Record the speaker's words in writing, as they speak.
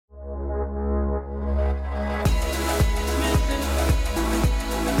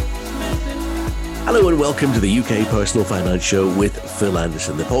Hello and welcome to the UK Personal Finance Show with Phil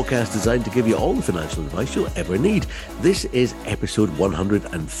Anderson, the podcast designed to give you all the financial advice you'll ever need. This is episode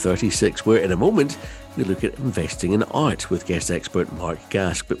 136, where in a moment we look at investing in art with guest expert Mark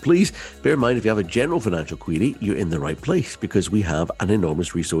Gask. But please bear in mind, if you have a general financial query, you're in the right place, because we have an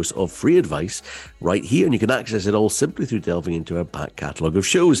enormous resource of free advice right here, and you can access it all simply through delving into our back catalogue of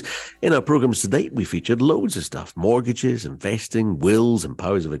shows. In our programmes today, we featured loads of stuff: mortgages, investing, wills and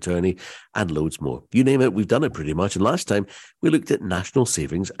powers of attorney, and loads more. You name it, we've done it pretty much. And last time we looked at national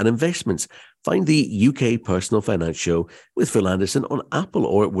savings and investments. Find the UK Personal Finance Show with Phil Anderson on Apple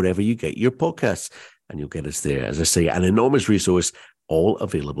or wherever you get your podcasts, and you'll get us there. As I say, an enormous resource, all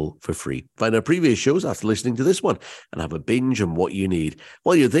available for free. Find our previous shows after listening to this one and have a binge on what you need.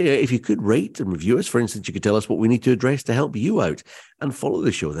 While you're there, if you could rate and review us, for instance, you could tell us what we need to address to help you out, and follow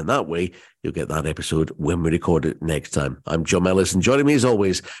the show. Then that way, you'll get that episode when we record it next time. I'm John Ellis, and joining me as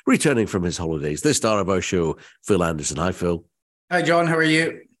always, returning from his holidays, the star of our show, Phil Anderson. Hi, Phil. Hi, John. How are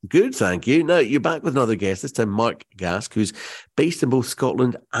you? Good, thank you. Now, you're back with another guest, this time Mark Gask, who's based in both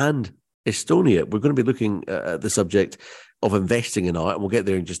Scotland and Estonia. We're going to be looking at the subject of investing in art, and we'll get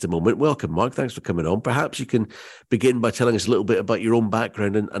there in just a moment. Welcome, Mark. Thanks for coming on. Perhaps you can begin by telling us a little bit about your own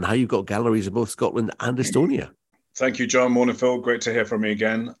background and how you've got galleries in both Scotland and Estonia. Thank you, John. Morning, Phil. Great to hear from you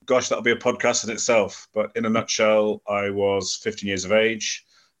again. Gosh, that'll be a podcast in itself. But in a nutshell, I was 15 years of age,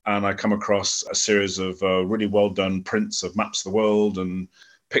 and I come across a series of really well-done prints of maps of the world and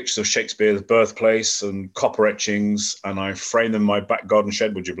pictures of Shakespeare's birthplace and copper etchings, and I framed them in my back garden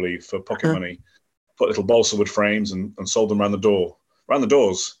shed, would you believe, for pocket money. Put little balsa wood frames and sold them around the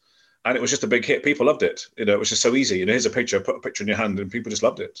doors. And it was just a big hit. People loved it. It was just so easy. Here's a picture, put a picture in your hand, and people just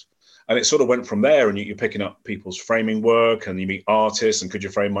loved it. And it sort of went from there, and you're picking up people's framing work, and you meet artists, and could you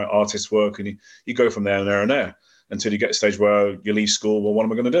frame my artist's work? And you go from there and there and there until you get to a stage where you leave school. Well, what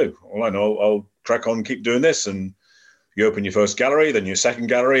am I going to do? Well, I know I'll crack on, keep doing this. And you open your first gallery, then your second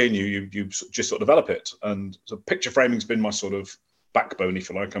gallery, and you just sort of develop it. And so picture framing's been my sort of backbone, if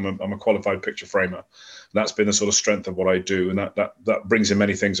you like. I'm a qualified picture framer. And that's been the sort of strength of what I do. And that brings in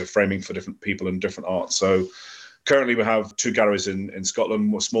many things of framing for different people and different art. So currently we have two galleries in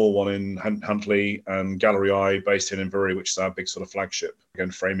Scotland, a small one in Huntly, and Gallery I based in Inverurie, which is our big sort of flagship.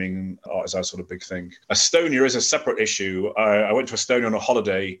 Again, framing art is our sort of big thing. Estonia is a separate issue. I went to Estonia on a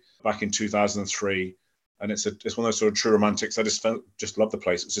holiday back in 2003. And it's one of those sort of true romantics. I just love the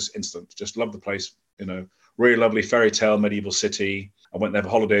place. It was just instant. Just love the place. Really lovely fairy tale medieval city. I went there for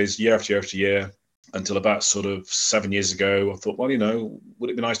holidays year after year after year until about sort of 7 years ago. I thought, well, would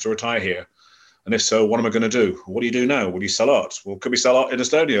it be nice to retire here? And if so, what am I going to do? What do you do now? Will you sell art? Well, could we sell art in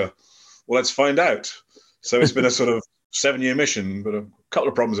Estonia? Well, let's find out. So it's been a sort of 7-year mission, but a couple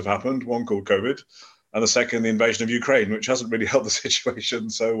of problems have happened. One called COVID, and the second, the invasion of Ukraine, which hasn't really helped the situation.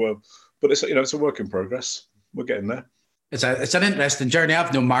 So. But it's a work in progress. We're getting there. It's an interesting journey.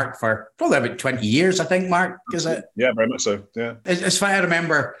 I've known Mark for probably about 20 years, I think, Mark, is it? Yeah, very much so, yeah. It's funny, I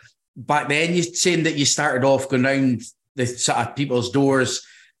remember back then you saying that you started off going around the sort of people's doors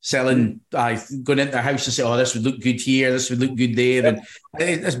selling, going into their house and say, oh, this would look good here, this would look good there. And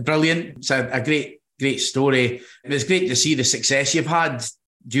it's brilliant. It's a great story. It's great to see the success you've had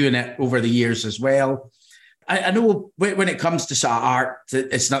doing it over the years as well. I know when it comes to sort of art,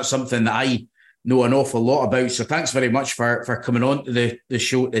 it's not something that I know an awful lot about. So thanks very much for coming on to the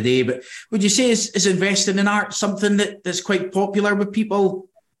show today. But would you say is investing in art something that's quite popular with people?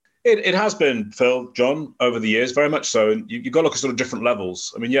 It has been, Phil, John, over the years, very much so. And you've got to look at sort of different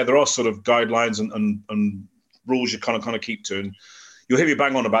levels. I mean, yeah, there are sort of guidelines and rules you kind of keep to. And you'll hear me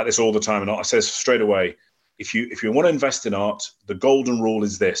bang on about this all the time. And I say straight away, if you want to invest in art, the golden rule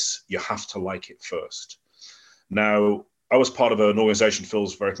is this: you have to like it first. Now, I was part of an organisation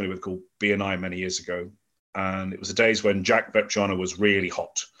Phil's very familiar with called BNI many years ago. And it was the days when Jack Vepchiano was really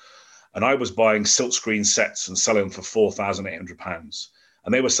hot. And I was buying silkscreen sets and selling them for £4,800.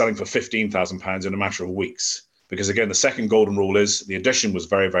 And they were selling for £15,000 in a matter of weeks. Because again, the second golden rule is the edition was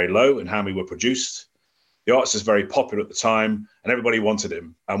very, very low in how many were produced. The artist was very popular at the time and everybody wanted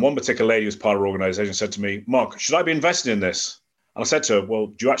him. And one particular lady who was part of our organisation said to me, Mark, should I be investing in this? And I said to her, well,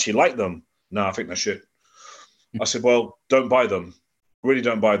 do you actually like them? No, I think they're shit. I said, well, don't buy them. Really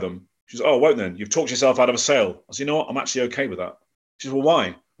don't buy them. She said, oh, won't then. You've talked yourself out of a sale. I said, you know what? I'm actually okay with that. She said, well, why?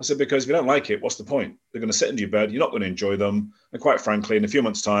 I said, because if you don't like it, what's the point? They're going to sit in your bed. You're not going to enjoy them. And quite frankly, in a few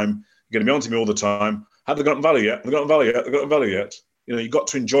months' time, you're going to be on to me all the time. Have they gotten value yet? Have they gotten value yet? Have they gotten value yet? You've got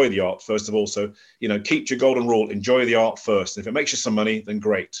to enjoy the art, first of all. So, keep your golden rule. Enjoy the art first. And if it makes you some money, then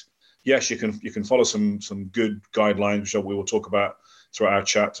great. Yes, you can follow some good guidelines, which we will talk about throughout our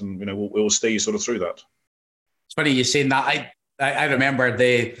chat. And, we'll steer you sort of through that. It's funny you saying that. I remember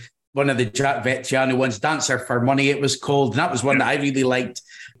the one of the Jack Vettriano ones, Dancer for Money, it was called. And that was one that I really liked.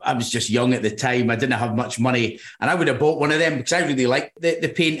 I was just young at the time. I didn't have much money. And I would have bought one of them because I really liked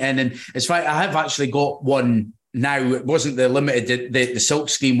the painting. And it's fine. I have actually got one now. It wasn't the limited, the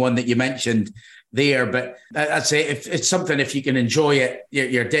silkscreen one that you mentioned there. But I'd say if it's something, if you can enjoy it,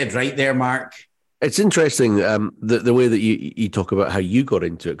 you're dead right there, Mark. It's interesting the way that you talk about how you got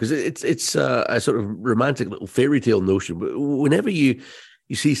into it, because it's a sort of romantic little fairy tale notion. But whenever you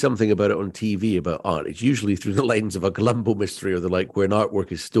see something about it on TV about art, it's usually through the lens of a Columbo mystery or the like, where an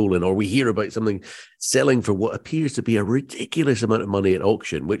artwork is stolen, or we hear about something selling for what appears to be a ridiculous amount of money at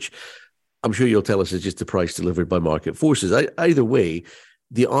auction, which I'm sure you'll tell us is just the price delivered by market forces. Either way,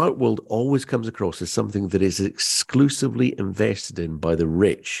 the art world always comes across as something that is exclusively invested in by the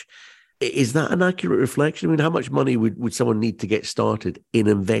rich. Is that an accurate reflection? I mean, how much money would someone need to get started in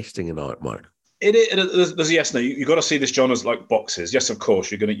investing in art, Mark? There's a yes, no. You've got to see this genre as like boxes. Yes, of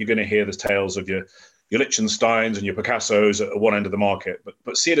course, you're gonna hear the tales of your Liechtensteins and your Picassos at one end of the market,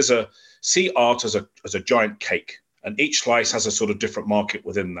 but see art as a giant cake, and each slice has a sort of different market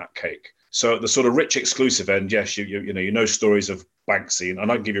within that cake. So at the sort of rich exclusive end, yes, you know stories of Banksy,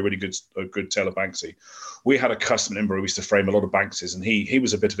 and I can give you a good tale of Banksy. We had a customer in Edinburgh who used to frame a lot of Banksys, and he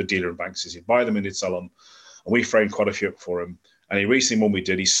was a bit of a dealer in Banksys. He'd buy them and he'd sell them, and we framed quite a few for him. And he recently, one we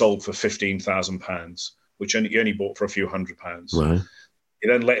did, he sold for £15,000, which he only bought for a few £100. Right. He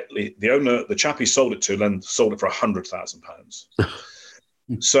then the chap he sold it to, then sold it for £100,000.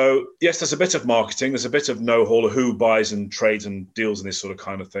 So yes, there's a bit of marketing, there's a bit of know-how of who buys and trades and deals in this sort of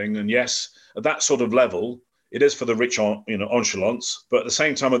kind of thing. And yes, at that sort of level, it is for the rich, nonchalance. But at the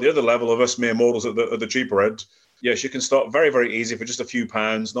same time, at the other level of us mere mortals at the cheaper end, yes, you can start very, very easy for just a few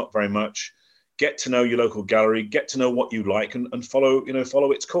pounds, not very much. Get to know your local gallery, get to know what you like, and follow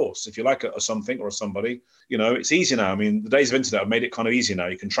its course. If you like a something or a somebody, it's easy now. I mean, the days of internet have made it kind of easy now.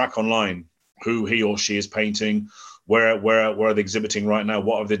 You can track online who he or she is painting, where are they exhibiting right now,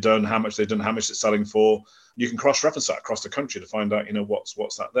 what have they done, how much they've done, how much it's selling for. You can cross-reference that across the country to find out,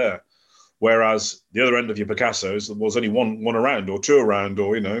 what's that there. Whereas the other end of your Picassos, there was only one around or two around,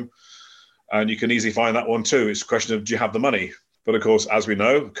 and you can easily find that one too. It's a question of, do you have the money? But of course, as we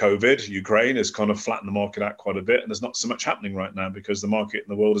know, COVID, Ukraine has kind of flattened the market out quite a bit, and there's not so much happening right now because the market in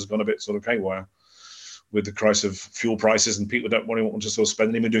the world has gone a bit sort of haywire with the crisis of fuel prices, and people don't want to sort of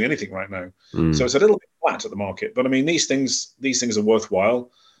spend even doing anything right now. So it's a little bit flat at the market. But I mean, these things are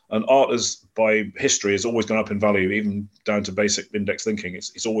worthwhile, and art by history has always gone up in value, even down to basic index thinking.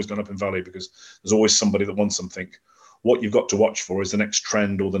 It's always gone up in value because there's always somebody that wants something. What you've got to watch for is the next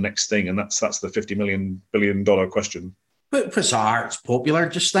trend or the next thing, and that's the $50 billion question. But was art's popular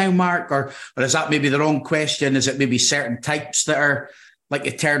just now, Mark? Or is that maybe the wrong question? Is it maybe certain types that are like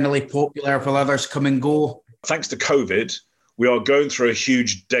eternally popular while others come and go? Thanks to COVID, we are going through a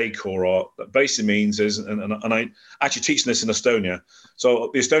huge decor art. That basically means and I actually teach this in Estonia. So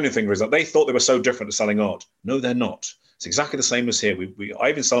the Estonian thing is that they thought they were so different to selling art. No, they're not. It's exactly the same as here. I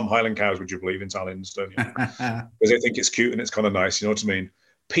even sell them Highland cows, would you believe, in Tallinn, Estonia, because they think it's cute and it's kind of nice. You know what I mean?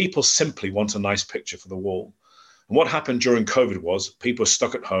 People simply want a nice picture for the wall. And what happened during COVID was people were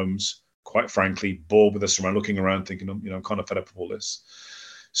stuck at homes, quite frankly, bored with this around, looking around, thinking, I'm kind of fed up with all this.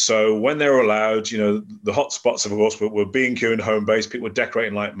 So when they were allowed, the hot spots, of course, were B&Q and home base. People were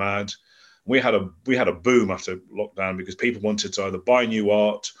decorating like mad. We had a boom after lockdown because people wanted to either buy new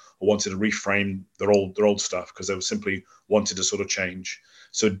art or wanted to reframe their old stuff because they were simply wanted to sort of change.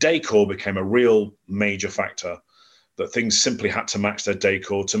 So decor became a real major factor. That things simply had to match their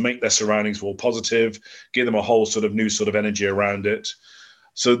decor to make their surroundings all positive, give them a whole sort of new sort of energy around it.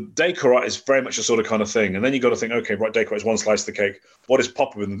 So decor art is very much a sort of kind of thing. And then you've got to think, okay, right, decor is one slice of the cake. What is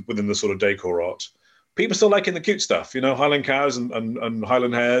popular within the sort of decor art? People still liking the cute stuff, Highland cows and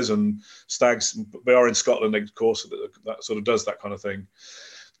Highland hares and stags. They are in Scotland, of course, that sort of does that kind of thing.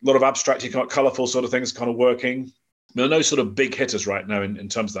 A lot of abstract, colourful sort of things kind of working. There are no sort of big hitters right now in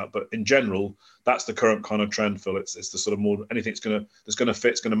terms of that, but in general, that's the current kind of trend, Phil. It's the sort of more anything that's going to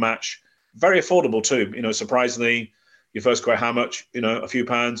fit, it's going to match. Very affordable too. Surprisingly, your first quote, how much? A few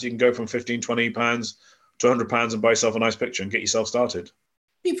pounds. You can go from £15, £20 to £100 and buy yourself a nice picture and get yourself started.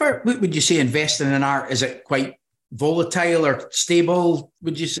 Would you say investing in art, is it quite volatile or stable,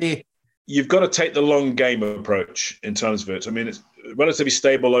 would you say? You've got to take the long game approach in terms of it. I mean, it's relatively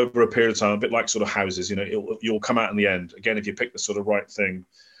stable over a period of time, a bit like sort of houses. You'll come out in the end, again, if you pick the sort of right thing.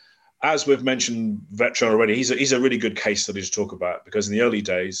 As we've mentioned Vettriano already, he's a really good case study to talk about because in the early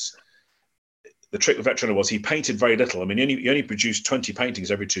days, the trick with Vettriano was he painted very little. I mean, he only produced 20 paintings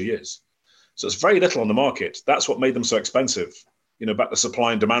every 2 years. So it's very little on the market. That's what made them so expensive. back to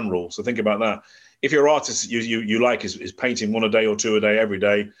supply and demand rule. So think about that. If your artist you like is painting one a day or two a day every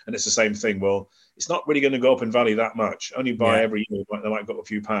day, and it's the same thing, well, it's not really going to go up in value that much. Only by every year, they might go up a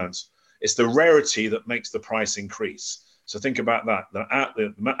few pounds. It's the rarity that makes the price increase. So think about that.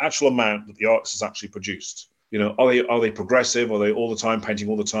 The actual amount that the artist has actually produced. Are they progressive? Are they all the time painting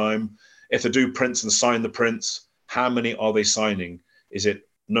all the time? If they do prints and sign the prints, how many are they signing? Is it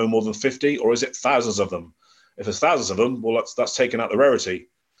no more than 50, or is it thousands of them? If there's thousands of them, well, that's taken out the rarity.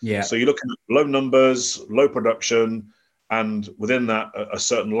 Yeah. So you're looking at low numbers, low production, and within that, a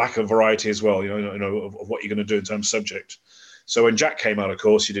certain lack of variety as well. Of what you're going to do in terms of subject. So when Jack came out, of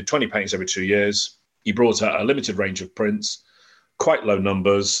course, he did 20 paintings every 2 years. He brought out a limited range of prints, quite low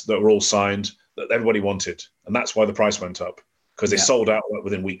numbers that were all signed, that everybody wanted. And that's why the price went up, because they sold out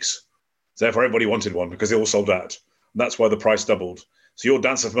within weeks. So therefore, everybody wanted one because they all sold out. And that's why the price doubled. So your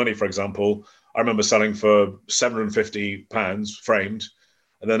Dance of Money, for example, I remember selling for £750 framed.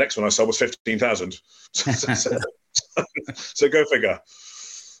 And the next one I sold was 15,000. So go figure,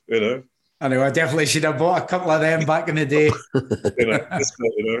 I know, I definitely should have bought a couple of them back in the day. If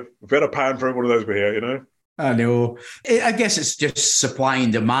we had £1 for one of those, we're here, I know. I guess it's just supply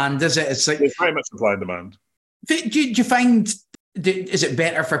and demand, is it? It's very much supply and demand. Do you find, is it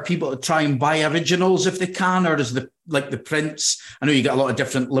better for people to try and buy originals if they can, or is the prints? I know you got a lot of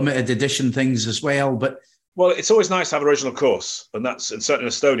different limited edition things as well, but well, it's always nice to have original course, and certainly in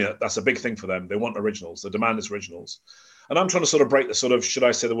Estonia, that's a big thing for them. They want originals. The demand is originals. And I'm trying to sort of break the sort of, should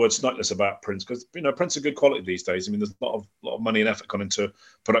I say the word snugness about prints, because prints are good quality these days. I mean, there's a lot of money and effort gone into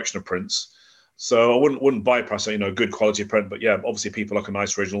production of prints. So I wouldn't bypass a good quality print, but yeah, obviously people like a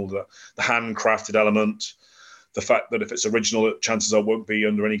nice original, the handcrafted element, the fact that if it's original, chances are it won't be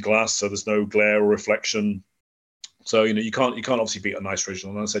under any glass, so there's no glare or reflection. So you can't obviously beat a nice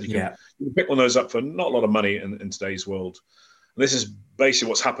original. And I said you can pick one of those up for not a lot of money in today's world. And this is basically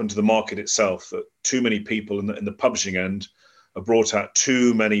what's happened to the market itself, that too many people in the publishing end have brought out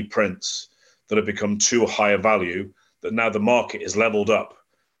too many prints that have become too high a value, that now the market is leveled up,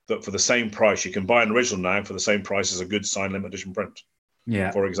 that for the same price, you can buy an original now for the same price as a good signed limited edition print,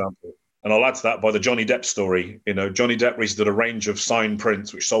 for example. And I'll add to that by the Johnny Depp story. Johnny Depp recently did a range of signed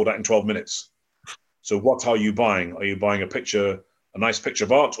prints which sold out in 12 minutes. So what are you buying? Are you buying a nice picture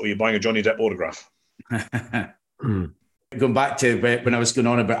of art, or are you buying a Johnny Depp autograph? Going back to when I was going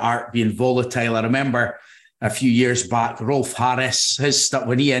on about art being volatile, I remember a few years back, Rolf Harris, his stuff,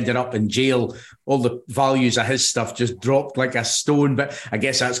 when he ended up in jail, all the values of his stuff just dropped like a stone. But I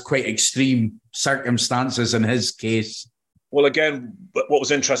guess that's quite extreme circumstances in his case. Well, again, what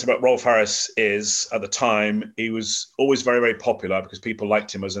was interesting about Rolf Harris is, at the time, he was always very, very popular because people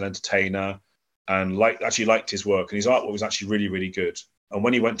liked him as an entertainer and actually liked his work. And his artwork was actually really, really good. And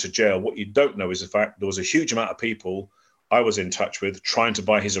when he went to jail, what you don't know is the fact there was a huge amount of people I was in touch with trying to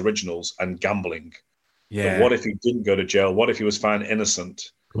buy his originals and gambling. Yeah. But what if he didn't go to jail? What if he was found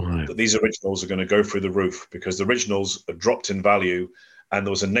innocent? Right. That these originals are going to go through the roof because the originals are dropped in value, and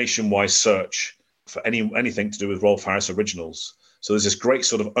there was a nationwide search for anything to do with Rolf Harris originals. So there's this great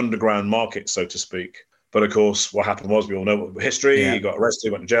sort of underground market, so to speak. But of course, what happened was, we all know history. Yeah. He got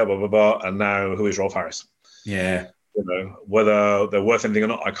arrested, went to jail, blah, blah, blah. And now, who is Rolf Harris? Yeah. Whether they're worth anything or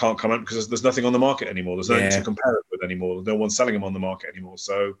not, I can't comment, because there's nothing on the market anymore. There's nothing to compare it with anymore. There's no one selling them on the market anymore.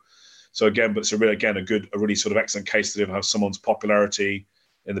 So again, but it's a really sort of excellent case study of how someone's popularity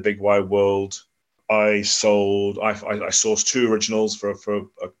in the big wide world. I sourced 2 originals for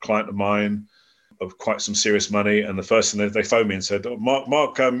a client of mine of quite some serious money, and the first thing they phoned me and said,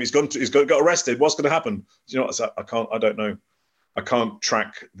 Mark, he's got arrested. What's going to happen? Do you know what? I don't know. I can't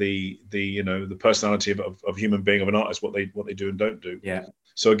track the personality of human being, of an artist, what they do and don't do. Yeah.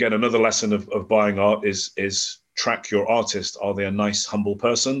 So again, another lesson of buying art is track your artist. Are they a nice, humble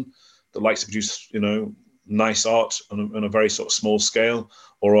person that likes to produce, nice art on a very sort of small scale,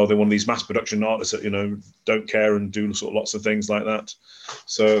 or are they one of these mass production artists that don't care and do sort of lots of things like that?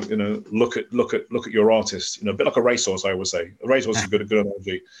 So look at your artist. A bit like a racehorse, I always say. A racehorse is a good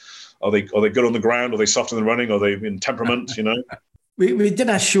analogy. Are they good on the ground? Are they soft in the running? Are they in temperament? We did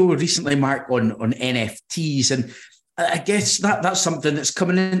a show recently, Mark, on NFTs, and I guess that's something that's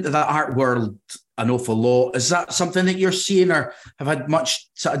coming into the art world an awful lot. Is that something that you're seeing or have had much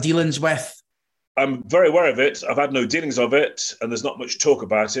sort of dealings with? I'm very aware of it. I've had no dealings of it, and there's not much talk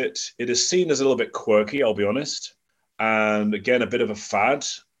about it. It is seen as a little bit quirky, I'll be honest, and again, a bit of a fad.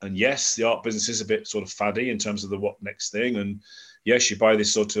 And yes, the art business is a bit sort of faddy in terms of the what next thing. And yes, you buy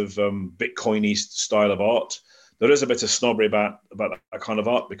this sort of Bitcoin-y style of art. There is a bit of snobbery about that kind of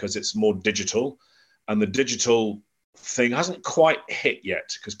art because it's more digital, and the digital thing hasn't quite hit yet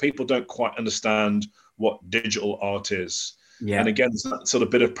because people don't quite understand what digital art is. Yeah. And again, there's that sort of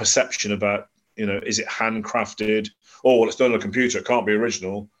bit of perception about, is it handcrafted? Oh, well, it's done on a computer. It can't be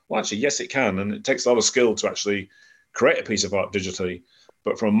original. Well, actually, yes, it can. And it takes a lot of skill to actually create a piece of art digitally.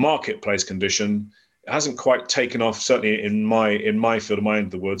 But from a marketplace condition, it hasn't quite taken off, certainly in my field of my end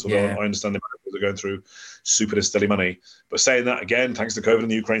of the woods, although I understand the Americans are going through super steady money. But saying that again, thanks to COVID and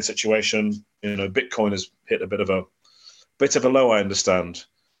the Ukraine situation, Bitcoin has hit a bit of a low, I understand.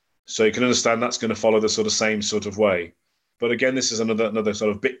 So you can understand that's going to follow the same sort of way. But again, this is another sort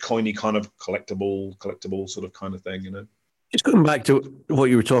of Bitcoiny kind of collectible sort of kind of thing, Just going back to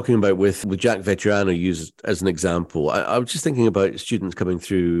what you were talking about with Jack Vetriano used as an example, I was just thinking about students coming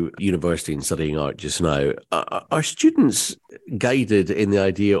through university and studying art just now. Are students guided in the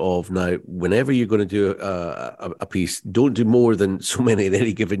idea of now, whenever you're going to do a piece, don't do more than so many in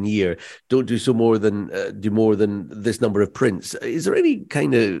any given year, don't do more than this number of prints? Is there any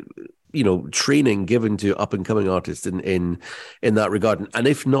kind of training given to up and coming artists in that regard? And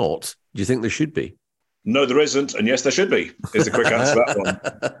if not, do you think there should be? No, there isn't, and yes, there should be, is the quick answer to that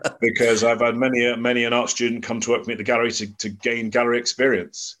one. Because I've had many an art student come to work with me at the gallery to gain gallery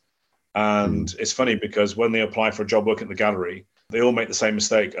experience. And it's funny because when they apply for a job working at the gallery, they all make the same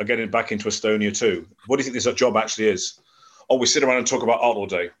mistake. I'm getting back into Estonia too. What do you think this job actually is? Oh, we sit around and talk about art all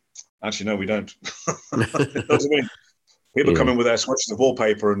day. Actually, no, we don't. You know what I mean? People come in with their swatches of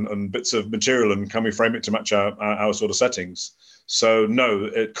wallpaper and bits of material, and can we frame it to match our sort of settings? So no,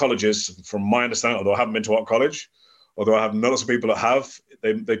 at colleges, from my understanding, although I haven't been to art college, although I have lots of people that have,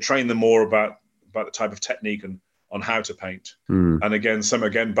 they train them more about the type of technique and on how to paint. And again,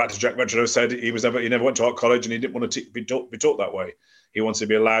 back to Jack Vetriano said, he never went to art college and he didn't want to be taught that way. He wanted to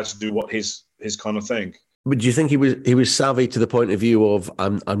be allowed to do what his kind of thing. But do you think he was savvy to the point of view of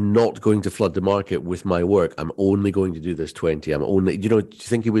I'm not going to flood the market with my work. I'm only going to do this 20. Do you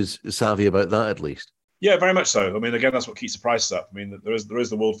think he was savvy about that at least? Yeah, very much so. I mean, again, that's what keeps the prices up. I mean, there is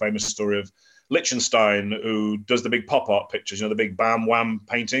the world famous story of Liechtenstein, who does the big pop art pictures, the big bam wham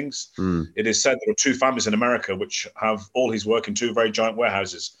paintings. It is said there are two families in America which have all his work in two very giant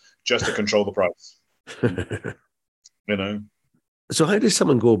warehouses just to control the price. So how does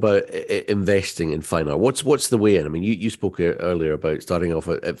someone go about investing in fine art? What's the way in? I mean, you spoke earlier about starting off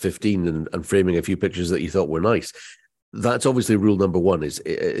at 15 and framing a few pictures that you thought were nice. That's obviously rule number one, is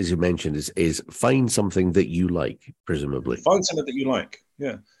as you mentioned, is find something that you like, presumably. Find something that you like,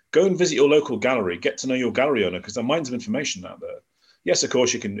 yeah. Go and visit your local gallery, get to know your gallery owner, because there are mines of information out there. Yes, of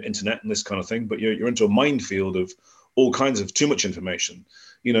course, you can internet and this kind of thing, but you're into a minefield of all kinds of too much information.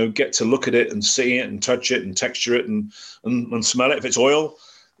 Get to look at it and see it and touch it and texture it and smell it. If it's oil,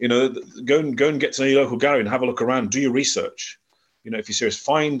 go and get to know your local gallery and have a look around. Do your research. If you're serious,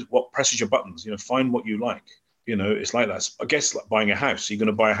 find what presses your buttons. Find what you like. It's like that. I guess like buying a house. You're going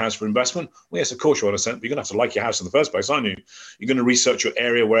to buy a house for investment? Well, yes, of course you want to send, but you're going to have to like your house in the first place, aren't you? You're going to research your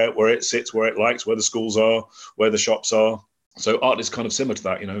area, where it sits, where it likes, where the schools are, where the shops are. So art is kind of similar to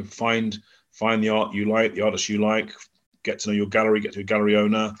that. Find the art you like, the artist you like, get to know your gallery, get to a gallery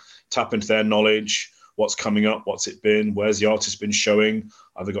owner, tap into their knowledge, what's coming up, what's it been, where's the artist been showing,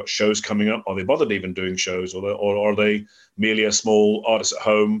 have they got shows coming up, are they bothered even doing shows, or are they merely a small artist at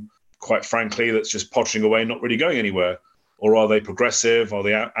home, quite frankly, that's just pottering away, not really going anywhere? Or are they progressive? Are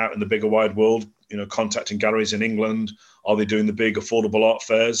they out in the bigger wide world, contacting galleries in England? Are they doing the big affordable art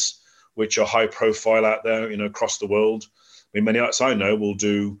fairs, which are high profile out there, across the world? I mean, many artists I know will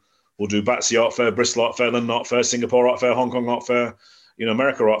do Battersea Art Fair, Bristol Art Fair, London Art Fair, Singapore Art Fair, Hong Kong Art Fair,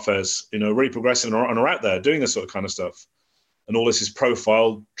 America Art Fairs, really progressive and are out there doing this sort of kind of stuff. And all this is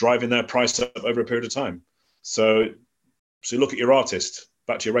profile, driving their price up over a period of time. So look at your artist,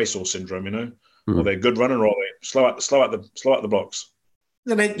 back to your racehorse syndrome, Are they a good runner or are they slow out the blocks?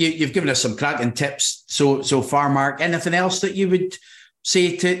 You've given us some cracking tips so far, Mark. Anything else that you would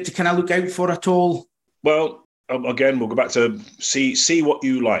say to kind of look out for at all? Well, again, we'll go back to see what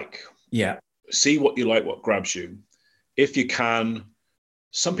you like. Yeah. See what you like, what grabs you. If you can,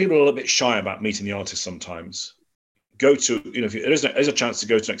 some people are a little bit shy about meeting the artist sometimes. Go to, if there's a chance to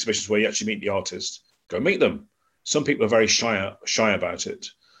go to exhibitions where you actually meet the artist, go meet them. Some people are very shy about it.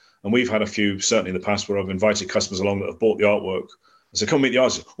 And we've had a few, certainly in the past, where I've invited customers along that have bought the artwork. I said, come meet the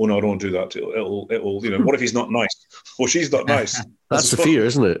artist. Oh, no, I don't want to do that. It'll what if he's not nice? Or she's not nice? That's the fear,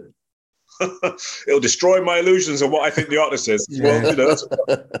 isn't it? It'll destroy my illusions of what I think the artist is. Yeah. Well,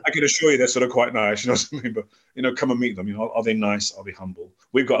 I can assure you they're sort of quite nice, what I mean? But, come and meet them. Are they nice? Are they humble?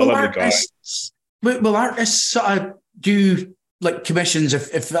 We've got a lovely guy. Will artists sort of do like commissions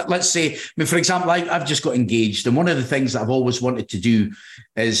if let's say, for example, I've just got engaged, and one of the things that I've always wanted to do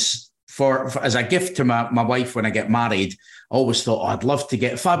is for as a gift to my wife when I get married, I always thought, I'd love to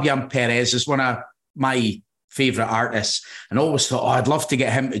get Fabian Perez is one of my favourite artists, and I always thought, I'd love to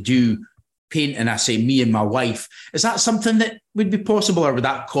get him to do painting. I say, me and my wife. Is that something that would be possible, or would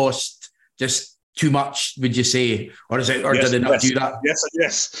that cost just too much, would you say? Or is it, or yes, do they not do that? Yes and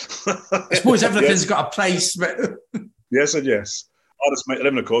yes. I suppose everything's got a price, but yes and yes. Artists make a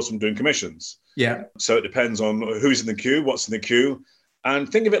living, of course, from doing commissions. Yeah. So it depends on who's in the queue, what's in the queue. And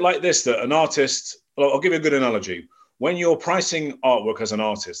think of it like this, that an artist, well, I'll give you a good analogy. When you're pricing artwork as an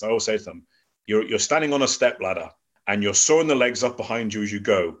artist, I always say to them, you're standing on a step ladder and you're sawing the legs up behind you as you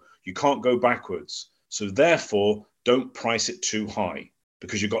go. You can't go backwards. So therefore, don't price it too high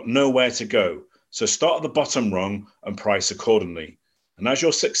because you've got nowhere to go. So start at the bottom rung and price accordingly. And as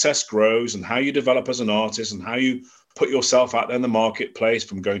your success grows and how you develop as an artist and how you put yourself out there in the marketplace,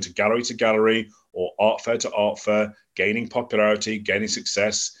 from going to gallery or art fair to art fair, gaining popularity, gaining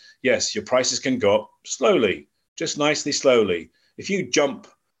success, yes, your prices can go up slowly, just nicely slowly. If you jump,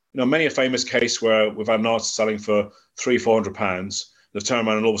 many a famous case where we've had an artist selling for £300-400, they've turned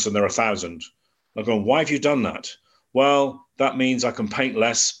around and all of a sudden they're 1,000. I'm going, why have you done that? Well, that means I can paint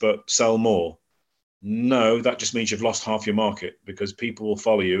less but sell more. No, that just means you've lost half your market, because people will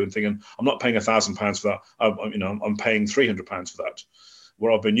follow you and thinking, I'm not paying £1,000 for that. I'm paying £300 for that,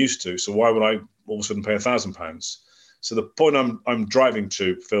 what I've been used to. So why would I all of a sudden pay £1,000? So the point I'm driving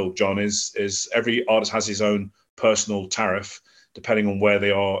to, Phil, John, is every artist has his own personal tariff depending on where they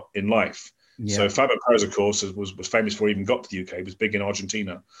are in life. Yeah. So Fabio Perez, of course, was famous before he even got to the UK. He was big in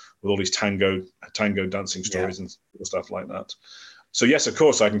Argentina with all these tango dancing stories and stuff like that. So yes, of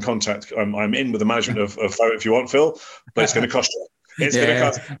course, I can contact. I'm in with the management of Fabio if you want, Phil, but it's going to cost you. It's going to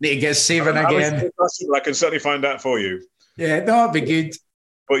cost. Need to get saving again. I can certainly find out for you. Yeah, that'd be good.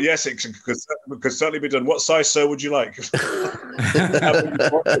 But yes, it could certainly be done. What size, sir, would you like?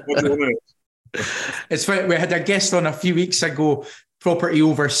 It's funny, we had a guest on a few weeks ago, property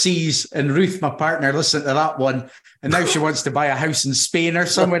overseas, and Ruth, my partner, listened to that one, and now she wants to buy a house in Spain or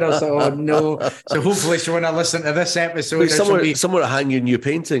somewhere. I thought, oh no! So hopefully she want to listen to this episode. Somewhere to hang your new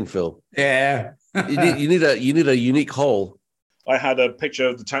painting, Phil. Yeah, you need a unique haul. I had a picture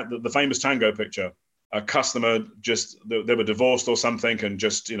of the famous tango picture. A customer they were divorced or something, and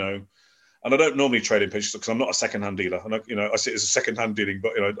and I don't normally trade in pictures because I'm not a second-hand dealer. And I see it as a second-hand dealing,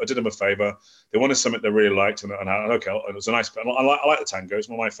 but I did them a favor. They wanted something they really liked, and it was a nice. I like the tango; it's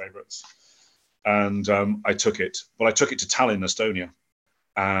one of my favorites. And I took it. Well, I took it to Tallinn, Estonia,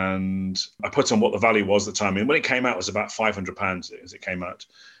 and I put on what the value was at the time. And when it came out, it was about £500 as it came out.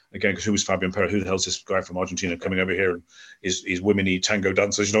 Again, because who was Fabian Perez? Who the hell's this guy from Argentina coming over here and is women-y tango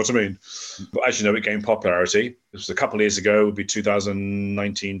dancers? You know what I mean? But as you know, it gained popularity. This was a couple of years ago. It would be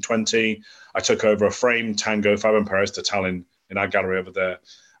 2019, 20. I took over a framed tango Fabian Perez to Tallinn in our gallery over there,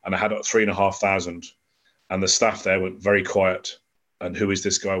 and I had it at 3,500. And the staff there were very quiet. And who is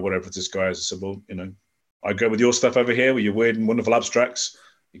this guy? Whatever this guy is. I said, well, I go with your stuff over here with your weird and wonderful abstracts.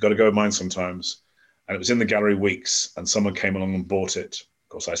 You've got to go with mine sometimes. And it was in the gallery weeks, and someone came along and bought it. Of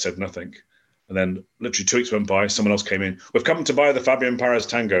course, I said nothing. And then literally 2 weeks went by, someone else came in. We've come to buy the Fabian Perez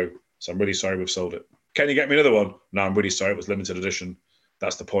Tango. So I'm really sorry we've sold it. Can you get me another one? No, I'm really sorry. It was limited edition.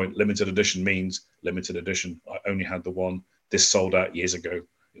 That's the point. Limited edition means limited edition. I only had the one. This sold out years ago.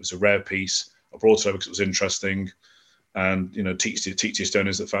 It was a rare piece. I brought it over because it was interesting. And, teach the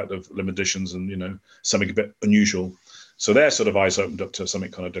Estonians the fact of limited editions and, something a bit unusual. So their sort of eyes opened up to something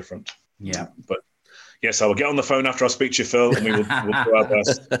kind of different. Yeah. But yes, I will get on the phone after I speak to you, Phil, and we'll do our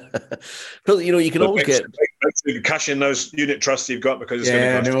best. Phil, you can always get... Make sure you cash in those unit trusts you've got, because it's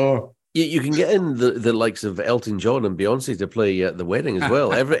going to cost. You can get in the likes of Elton John and Beyonce to play at the wedding as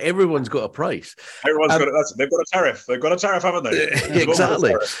well. Everyone's got a price. Everyone's they've got a tariff. They've got a tariff, haven't they?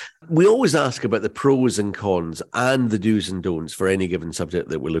 Exactly. We always ask about the pros and cons and the do's and don'ts for any given subject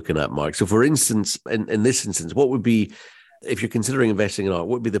that we're looking at, Mark. So for instance, in this instance, what would be, if you're considering investing in art,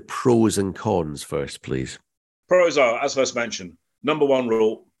 what would be the pros and cons first, please? Pros are, as first mentioned, number one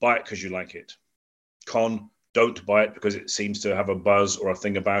rule, buy it because you like it. Con, don't buy it because it seems to have a buzz or a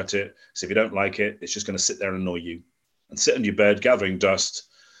thing about it. So if you don't like it, it's just going to sit there and annoy you and sit on your bed gathering dust,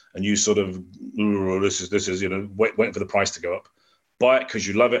 and you sort of, this is waiting for the price to go up. Buy it because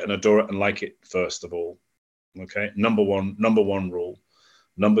you love it and adore it and like it first of all. Okay, number one rule.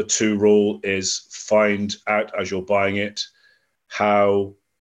 Number two rule is find out as you're buying it how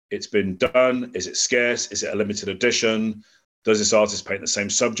it's been done. Is it scarce? Is it a limited edition? Does this artist paint the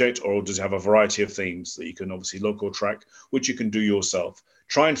same subject, or does it have a variety of themes that you can obviously look or track, which you can do yourself?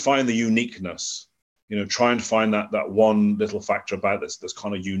 Try and find the uniqueness. Try and find that one little factor about this that's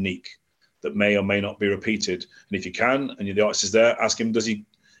kind of unique, that may or may not be repeated. And if you can, and the artist is there, ask him, is he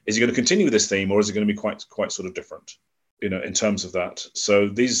going to continue with this theme, or is it going to be quite sort of different? in terms of that. So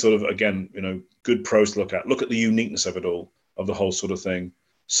these sort of, again, good pros to look at. Look at the uniqueness of it all, of the whole sort of thing.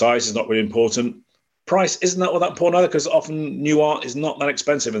 Size is not really important. Price isn't that all that important either, because often new art is not that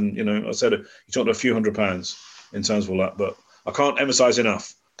expensive. And, I said, you're talking a few £100 in terms of all that. But I can't emphasize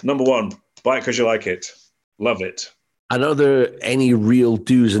enough. Number one, buy it because you like it. Love it. And are there any real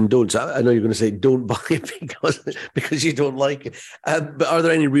do's and don'ts? I know you're going to say don't buy it because you don't like it. But are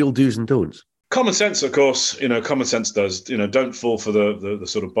there any real do's and don'ts? Common sense, of course. Common sense does. Don't fall for the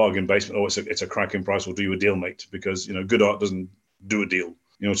sort of bargain basement. Oh, it's a cracking price. We'll do you a deal, mate. Because good art doesn't do a deal.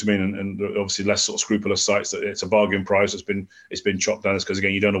 You know what I mean? And obviously less sort of scrupulous sites that it's a bargain price. It's been chopped down. It's because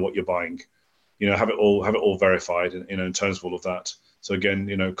again you don't know what you're buying. Have it all verified. In terms of all of that. So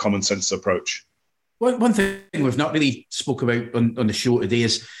again, common sense approach. One thing we've not really spoke about on the show today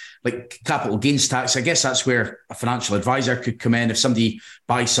is like capital gains tax. I guess that's where a financial advisor could come in. If somebody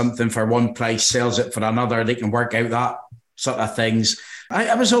buys something for one price, sells it for another, they can work out that sort of things.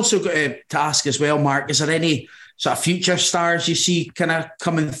 I was also going to ask as well, Mark, is there any sort of future stars you see kind of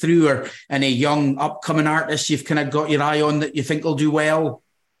coming through, or any young upcoming artists you've kind of got your eye on that you think will do well?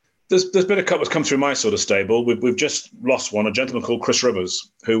 There's been a couple that's come through my sort of stable. We've just lost one, a gentleman called Chris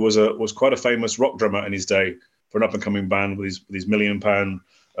Rivers, who was quite a famous rock drummer in his day for an up-and-coming band with his £1 million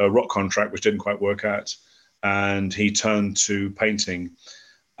rock contract, which didn't quite work out. And he turned to painting,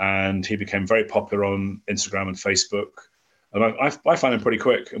 and he became very popular on Instagram and Facebook. And I found him pretty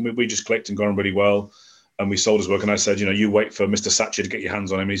quick, and we just clicked and got on really well. And we sold his work, and I said, you wait for Mr. Saatchi to get your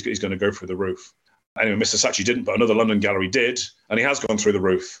hands on him. He's going to go through the roof. Anyway, Mr. Saatchi didn't, but another London gallery did, and he has gone through the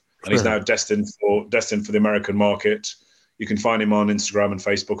roof. And he's now destined for the American market. You can find him on Instagram and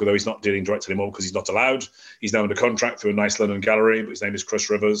Facebook, although he's not dealing direct anymore because he's not allowed. He's now under contract through a nice London gallery, but his name is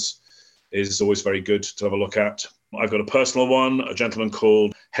Chris Rivers. It's always very good to have a look at. I've got a personal one, a gentleman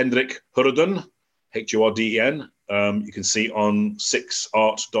called Hendrik Hurden, Hurden. You can see on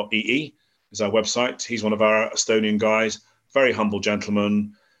 6art.ee is our website. He's one of our Estonian guys, very humble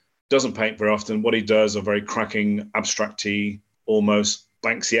gentleman, doesn't paint very often. What he does are very cracking, abstract-y, almost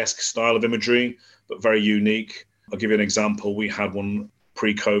Banksy-esque style of imagery, but very unique. I'll give you an example. We had one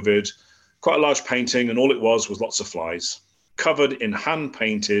pre-COVID, quite a large painting, and all it was lots of flies, covered in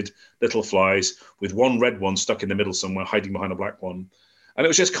hand-painted little flies with one red one stuck in the middle somewhere, hiding behind a black one. And it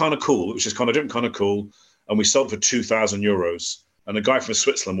was just kind of cool. It was just kind of different, kind of cool. And we sold for €2,000. And a guy from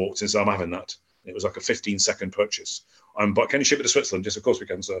Switzerland walked in and said, I'm having that. It was like a 15-second purchase. But can you ship it to Switzerland? Yes, of course we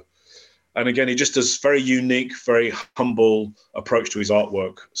can, sir. And again, he just does very unique, very humble approach to his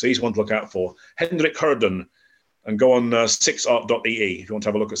artwork. So he's one to look out for. Hendrik Hurden, and go on 6art.ee if you want to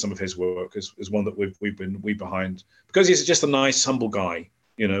have a look at some of his work. Is one that we've been behind, because he's just a nice, humble guy.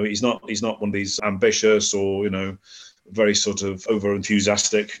 He's not one of these ambitious or very sort of over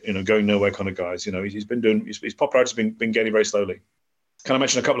enthusiastic, going nowhere kind of guys. He's been doing his popularity has been gaining very slowly. Can I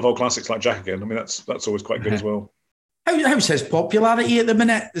mention a couple of old classics like Jack again? I mean, that's always quite good as well. How's his popularity at the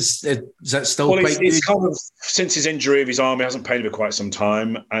minute? Is that still quite good? He's kind of, since his injury of his arm, he hasn't painted for quite some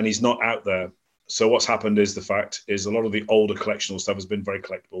time, and he's not out there. So what's happened is a lot of the older collectional stuff has been very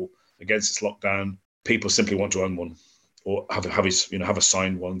collectible. Against its lockdown, people simply want to own one or have a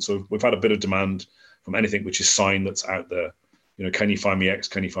signed one. So we've had a bit of demand from anything which is signed that's out there. Can you find me X?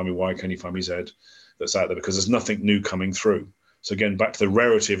 Can you find me Y? Can you find me Z? That's out there, because there's nothing new coming through. So again, back to the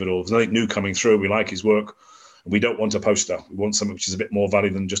rarity of it all. There's nothing new coming through. We like his work. We don't want a poster. We want something which is a bit more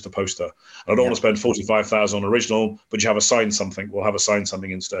value than just a poster. And I don't want to spend 45,000 on original, but you have a signed something. We'll have a signed something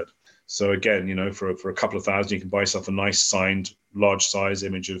instead. So again, for a couple of thousand, you can buy yourself a nice signed, large size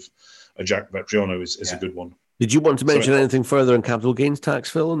image of a Jack Vetriano is a good one. Did you want to mention anything further on capital gains tax,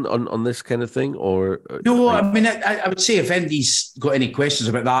 Phil, on this kind of thing? Or no, I mean, I would say if anybody's got any questions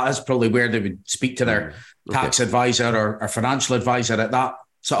about that, that's probably where they would speak to their tax advisor or financial advisor at that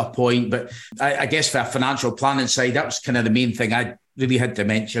sort of point. But I guess for a financial planning side, that was kind of the main thing I really had to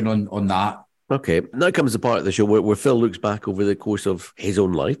mention on that. Okay, now comes the part of the show where Phil looks back over the course of his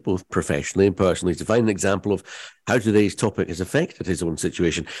own life, both professionally and personally, to find an example of how today's topic has affected his own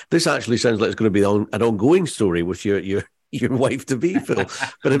situation. This actually sounds like it's going to be an ongoing story with your wife-to-be, Phil.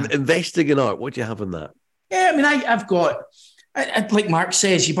 But investing in art, what do you have in that? Yeah, I mean, I've got... like Mark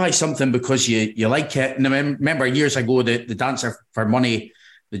says, you buy something because you like it. And I remember years ago, the Dancer for Money,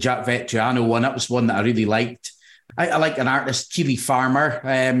 the Jack Vetriano one, that was one that I really liked. I like an artist, Kiwi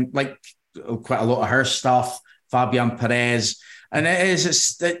Farmer, like quite a lot of her stuff, Fabian Perez. And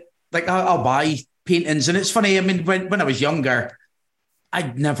like I'll buy paintings. And it's funny, I mean, when I was younger,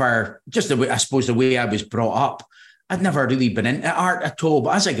 I'd never, just the way, I suppose the way I was brought up, I'd never really been into art at all.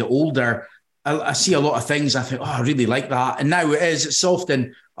 But as I get older, I see a lot of things. I think, I really like that. And now it's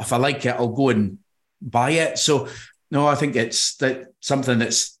often, if I like it, I'll go and buy it. So No, I think it's something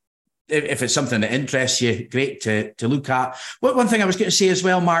that's, if it's something that interests you, great to look at. One thing I was going to say as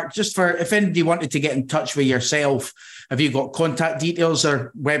well, Mark, just for if anybody wanted to get in touch with yourself, have you got contact details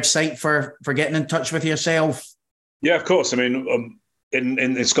or website for getting in touch with yourself? Yeah, of course. I mean,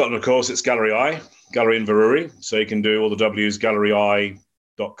 in Scotland, of course, it's Gallery Inverurie. So you can do all the W's,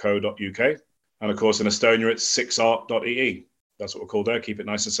 galleryeye.co.uk. And of course, in Estonia, it's 6art.ee. That's what we're called there. Keep it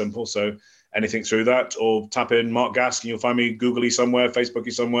nice and simple. So anything through that, or tap in Mark Gask and you'll find me Googly somewhere,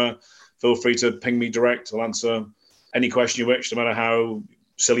 Facebooky somewhere. Feel free to ping me direct. I'll answer any question you wish, no matter how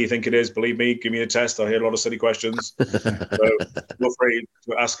silly you think it is. Believe me, give me a test. I hear a lot of silly questions. So feel free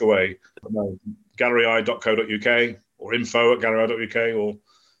to ask away. No, galleryeye.co.uk or info@galleryeye.uk, or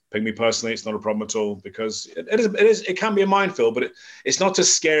ping me personally. It's not a problem at all, because it can be a minefield, but it's not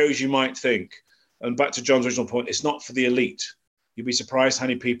as scary as you might think. And back to John's original point, it's not for the elite. You'd be surprised how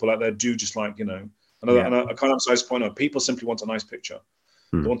many people out there do just like, and I can't emphasize the point out, people simply want a nice picture.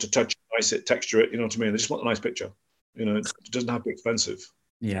 They want to touch it, texture it, you know what I mean? They just want a nice picture. It doesn't have to be expensive.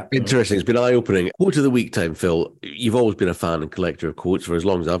 Yeah. Interesting. It's been eye-opening. Quote of the week time, Phil. You've always been a fan and collector of quotes for as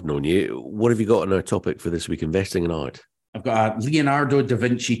long as I've known you. What have you got on our topic for this week, investing in art? I've got a Leonardo da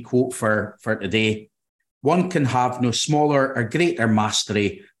Vinci quote for today. One can have no smaller or greater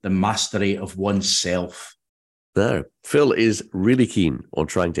mastery than mastery of oneself. There. Phil is really keen on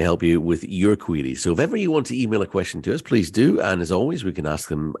trying to help you with your queries. So if ever you want to email a question to us, please do. And as always, we can ask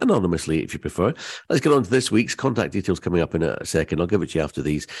them anonymously if you prefer. Let's get on to this week's contact details coming up in a second. I'll give it to you after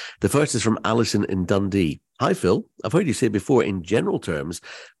these. The first is from Alison in Dundee. Hi, Phil. I've heard you say before, in general terms,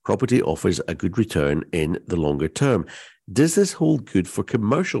 property offers a good return in the longer term. Does this hold good for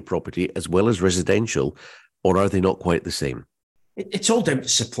commercial property as well as residential, or are they not quite the same? It's all down to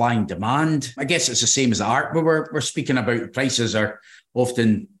supply and demand. I guess it's the same as art, but we're speaking about prices are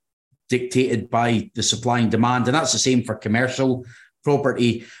often dictated by the supply and demand, and that's the same for commercial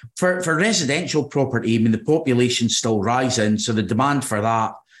property. For residential property, I mean, the population's still rising, so the demand for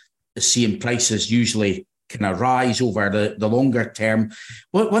that is seeing prices usually kind of rise over the longer term.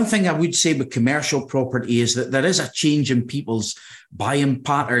 One thing I would say with commercial property is that there is a change in people's buying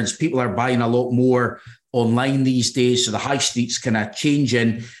patterns. People are buying a lot more online these days, so the high street's kind of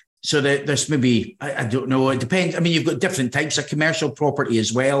changing. So that there's maybe, I don't know, it depends. I mean, you've got different types of commercial property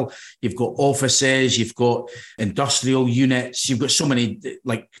as well. You've got offices, you've got industrial units, you've got so many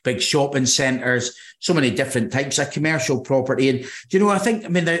like big shopping centres, so many different types of commercial property. And, I think,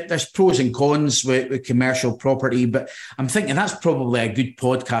 there's pros and cons with commercial property, but I'm thinking that's probably a good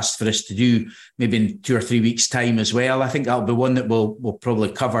podcast for us to do maybe in 2 or 3 weeks' time as well. I think that'll be one that we'll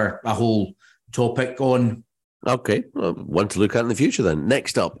probably cover a whole topic on. Okay, well, one to look at in the future then.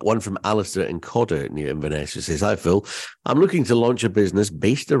 Next up, one from Alistair in Codder near Inverness, who says, hi Phil, I'm looking to launch a business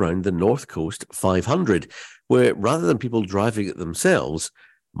based around the North Coast 500, where rather than people driving it themselves,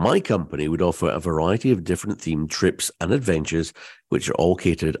 my company would offer a variety of different themed trips and adventures, which are all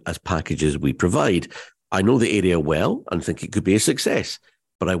catered as packages we provide. I know the area well and think it could be a success,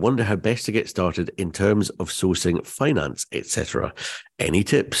 but I wonder how best to get started in terms of sourcing finance, etc. Any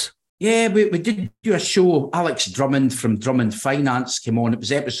tips? Yeah, we did do a show. Alex Drummond from Drummond Finance came on. It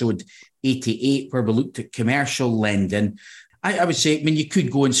was episode 88 where we looked at commercial lending. I would say, you could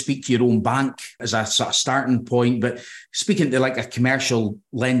go and speak to your own bank as a sort of starting point, but speaking to like a commercial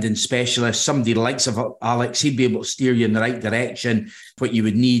lending specialist, somebody the likes of Alex, he'd be able to steer you in the right direction. What you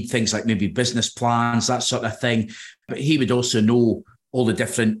would need, things like maybe business plans, that sort of thing. But he would also know all the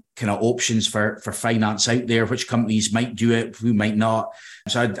different kind of options for finance out there, which companies might do it, who might not.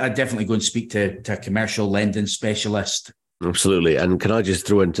 So I'd definitely go and speak to a commercial lending specialist. Absolutely. And can I just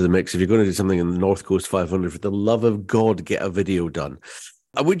throw into the mix, if you're going to do something in the North Coast 500, for the love of God, get a video done.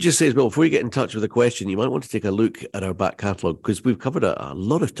 I would just say as well, before you get in touch with a question, you might want to take a look at our back catalogue, because we've covered a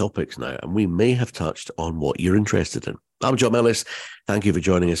lot of topics now, and we may have touched on what you're interested in. I'm John Ellis. Thank you for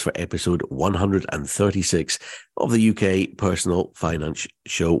joining us for episode 136 of the UK Personal Finance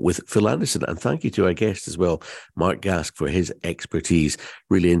Show with Phil Anderson. And thank you to our guest as well, Mark Gask, for his expertise.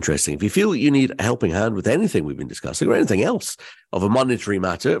 Really interesting. If you feel you need a helping hand with anything we've been discussing or anything else of a monetary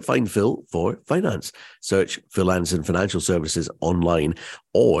matter, find Phil for finance. Search Phil Anderson Financial Services online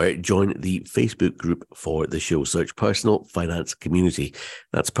or join the Facebook group for the show. Search Personal Finance Community.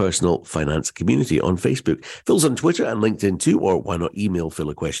 That's Personal Finance Community on Facebook. Phil's on Twitter and LinkedIn too, or why not email Phil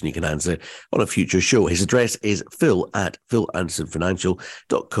a question you can answer on a future show. His address is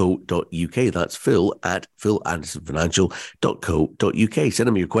phil@philandersonfinancial.co.uk. That's phil@philandersonfinancial.co.uk. Send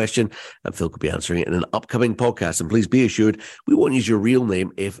him your question and Phil could be answering it in an upcoming podcast. And please be assured, we won't use your real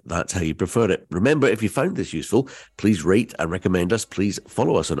name if that's how you prefer it. Remember, if you found this useful, please rate and recommend us. Please follow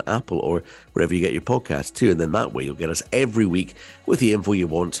follow us on Apple or wherever you get your podcasts too. And then that way you'll get us every week with the info you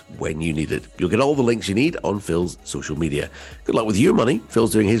want when you need it. You'll get all the links you need on Phil's social media. Good luck with your money.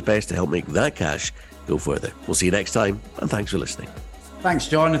 Phil's doing his best to help make that cash go further. We'll see you next time, and thanks for listening. Thanks,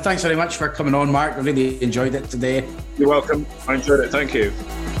 John, and thanks very much for coming on, Mark. I really enjoyed it today. You're welcome. I enjoyed it. Thank you.